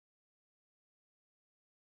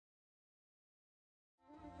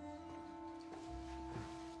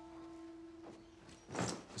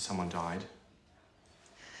someone died.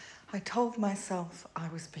 I told myself I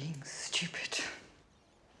was being stupid.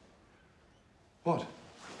 What?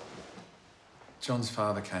 John's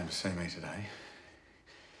father came to see me today.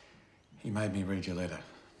 He made me read your letter.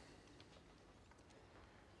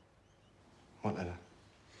 What letter?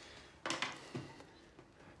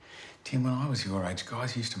 Tim, when I was your age,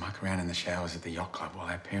 guys used to muck around in the showers at the yacht club while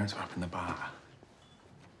our parents were up in the bar.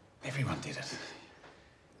 Everyone did it.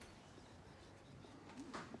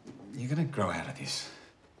 You're going to grow out of this.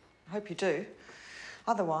 I hope you do.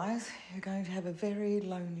 Otherwise, you're going to have a very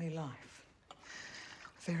lonely life.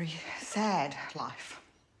 A very sad life.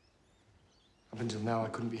 Up until now, I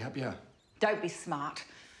couldn't be happier. Don't be smart.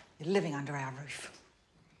 You're living under our roof.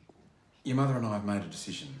 Your mother and I have made a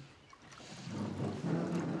decision.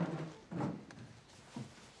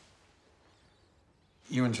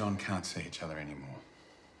 You and John can't see each other anymore.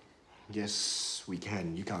 Yes, we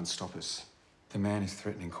can. You can't stop us. The man is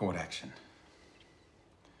threatening court action.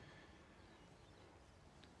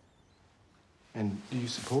 And do you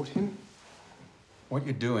support him? What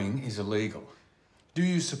you're doing is illegal. Do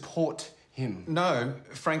you support him? No,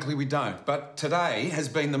 frankly, we don't. But today has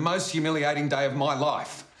been the most humiliating day of my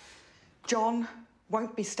life. John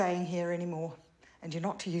won't be staying here anymore, and you're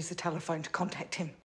not to use the telephone to contact him.